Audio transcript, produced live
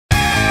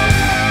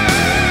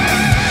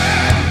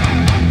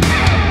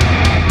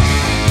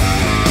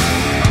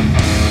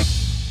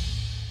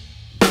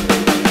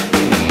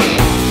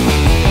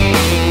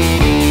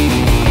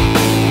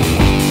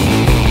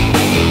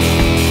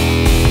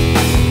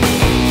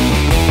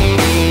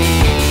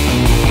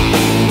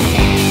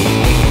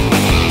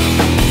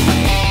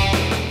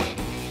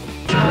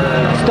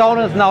Stone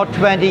is now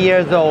 20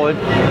 years old,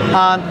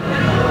 and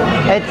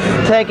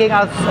it's taking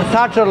us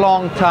such a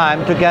long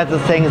time to get the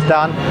things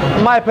done.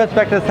 In my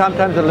perspective,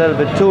 sometimes a little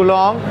bit too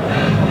long.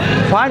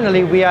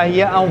 Finally, we are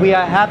here and we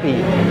are happy.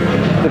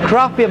 The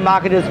craft beer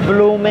market is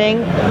blooming,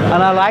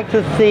 and I like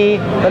to see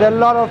that a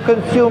lot of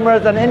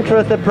consumers and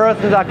interested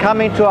persons are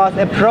coming to us,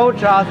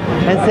 approach us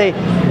and say,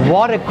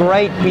 what a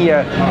great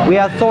beer. We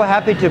are so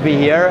happy to be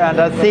here, and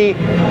I see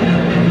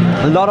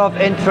a lot of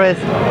interest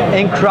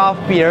in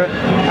craft beer,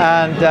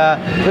 and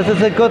this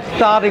is a good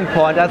starting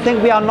point. I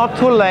think we are not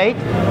too late,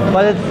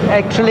 but it's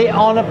actually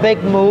on a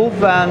big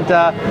move, and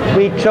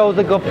we chose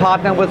a good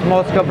partner with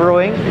Moscow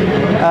Brewing,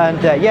 and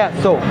yeah,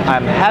 so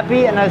I'm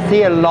happy and I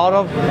see a lot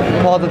of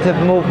positive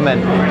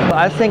movement.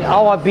 I think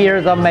our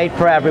beers are made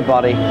for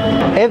everybody.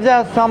 If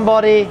there's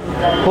somebody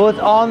who's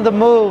on the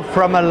move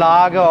from a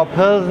lager or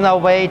pilsner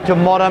away to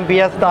modern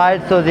beer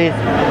styles, so this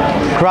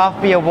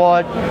craft beer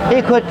world,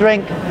 he could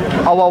drink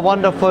our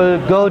wonderful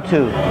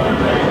go-to.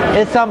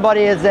 If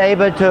somebody is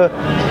able to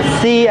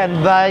see and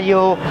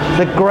value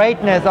the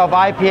greatness of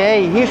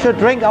IPA, he should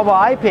drink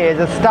our IPA,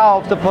 the star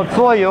of the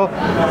portfolio,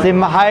 the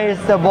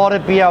highest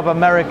awarded beer of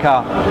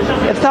America.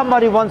 If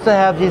somebody wants to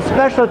have the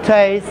special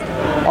taste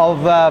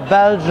of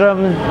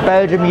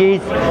Belgium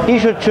yeast, he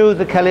should choose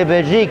the Cali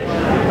Belgique.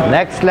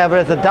 Next level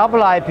is a double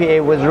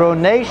IPA with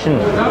Rhone Nation.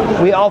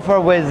 We offer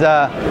with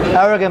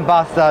Arrogant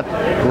Bastard,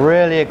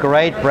 really a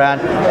great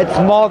brand. It's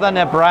more than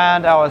a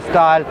brand, our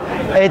style.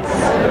 It's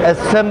a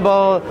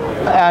symbol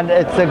and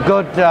it's a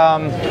good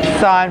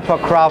sign for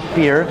craft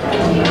beer.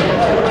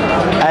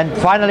 And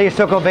finally,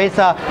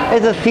 Chocobesa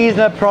is a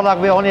seasonal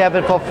product. We only have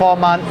it for 4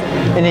 months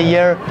in a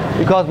year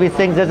because we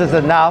think this is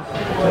enough,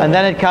 and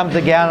then it comes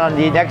again on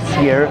the next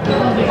year.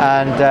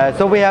 And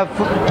so we have,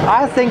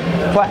 I think,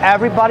 for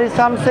everybody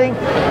something.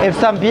 If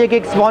some beer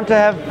geeks want to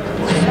have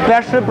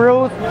special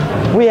brews,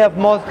 we have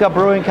Moscow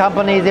Brewing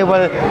Company. They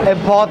will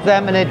import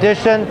them in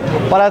addition,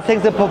 but I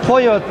think the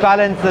portfolio is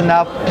balanced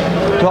enough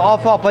to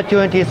offer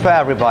opportunities for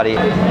everybody.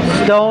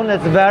 Stone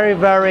is very,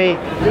 very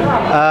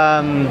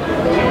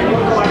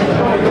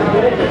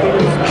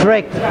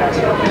strict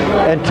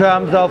in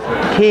terms of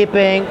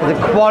keeping the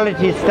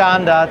quality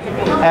standards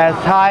as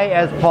high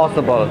as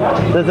possible.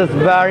 This is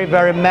very,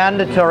 very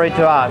mandatory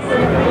to us.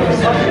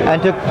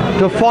 And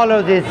to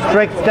follow these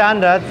strict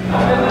standards,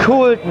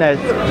 coolness,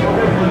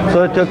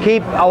 so to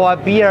keep our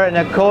beer in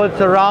a cold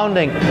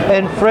surrounding,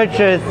 in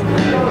fridges,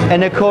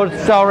 in a cold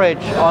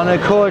storage, on a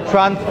cold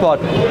transport,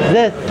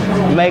 this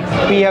makes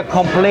beer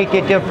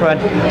completely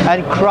different.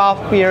 And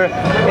craft beer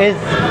is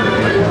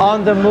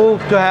on the move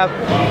to have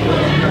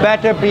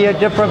better beer,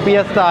 different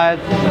beer styles,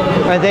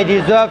 and they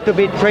deserve to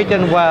be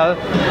treated well.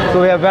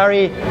 So we are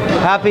very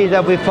happy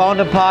that we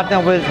found a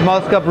partner with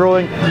Moscow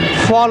Brewing,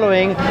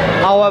 following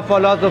our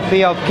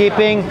philosophy of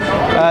keeping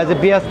the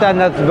beer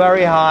standards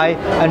very high,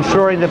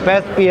 ensuring the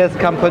best beers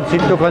come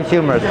to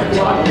consumers.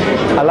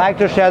 I like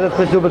to share this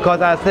with you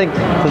because I think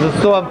this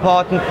is so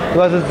important,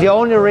 because it's the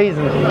only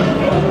reason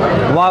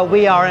why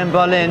we are in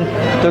Berlin,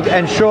 to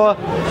ensure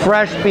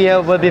fresh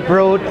beer will be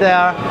brewed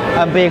there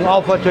and being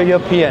offered to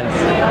Europeans.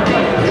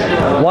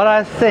 What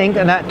I think,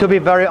 and to be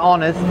very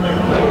honest,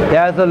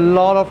 there's a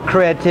lot of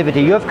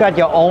creativity. You've got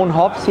your own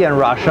hops here in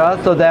Russia,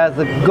 so there's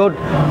a good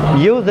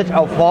usage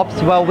of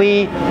hops, where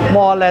we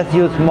more or less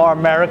use more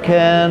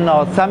American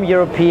or some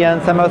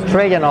European, some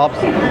Australian hops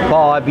for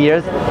our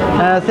beers.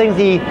 And I think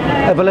the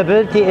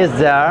availability is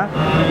there.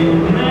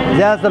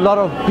 There's a lot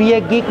of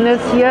beer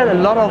geekness here, a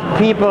lot of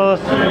people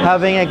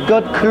having a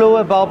good clue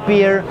about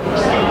beer.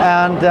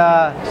 And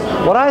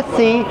what I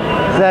see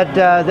that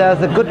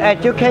there's a good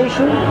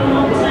education.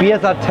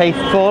 Beers are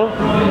tasteful.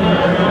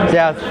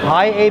 There's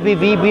high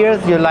ABV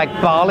beers. You like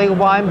barley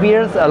wine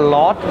beers a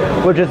lot,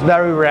 which is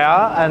very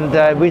rare.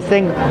 And we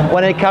think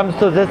when it comes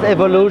to this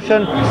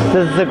evolution,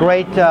 this is a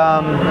great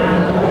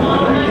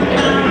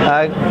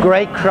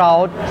great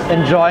crowd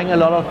enjoying a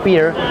lot of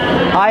beer.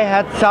 I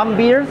had some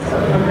beers,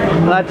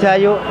 and I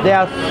tell you, there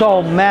are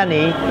so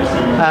many,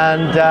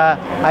 and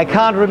I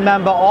can't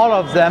remember all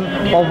of them,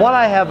 but what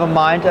I have in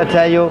mind, I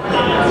tell you,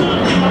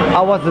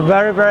 I was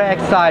very, very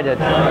excited.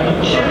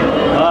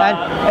 And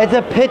it's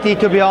a pity,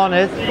 to be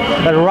honest,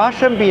 that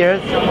Russian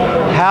beers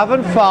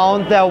haven't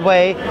found their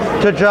way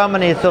to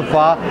Germany so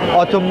far,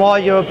 or to more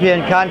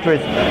European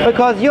countries,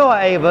 because you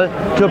are able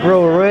to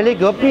brew really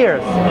good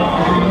beers.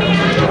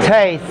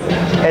 Taste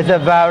is a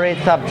very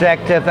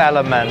subjective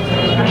element,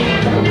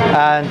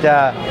 and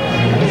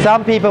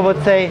some people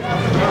would say,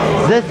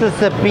 this is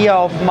the beer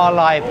of my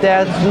life,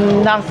 there's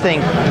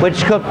nothing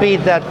which could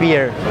beat that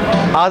beer.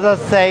 Others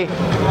say,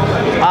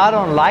 I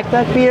don't like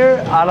that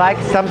beer, I like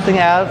something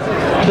else.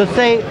 To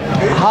say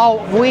how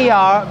we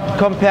are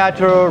compared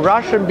to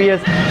Russian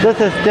beers, this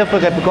is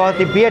difficult, because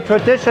the beer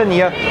tradition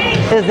here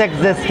is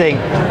existing,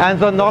 and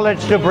the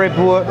knowledge to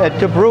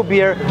brew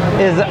beer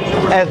is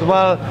as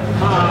well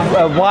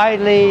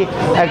widely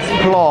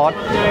explored.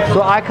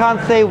 So I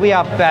can't say we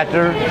are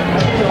better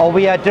or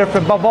we are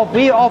different, but what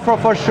we offer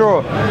for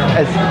sure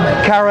is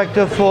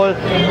characterful,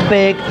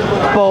 big,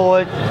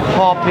 bold,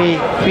 hoppy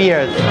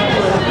beers.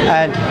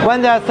 And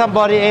when there's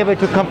somebody able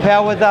to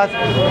compare with us,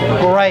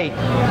 great.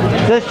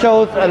 This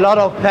shows a lot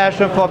of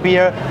passion for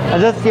beer,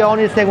 and this is the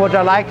only thing what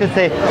I like to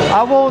say.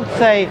 I won't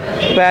say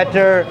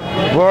better,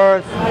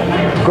 worse,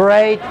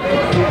 great.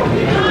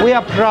 We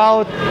are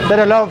proud that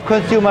a lot of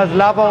consumers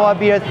love our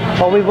beers,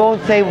 but we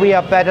won't say we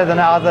are better than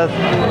others.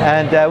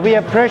 And we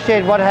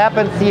appreciate what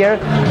happens here,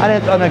 and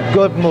it's on a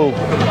good move.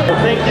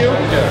 Well, thank you.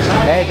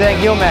 Hey,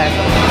 thank you, man.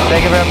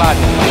 Thank you very much.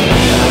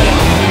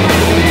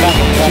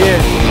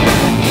 Cheers.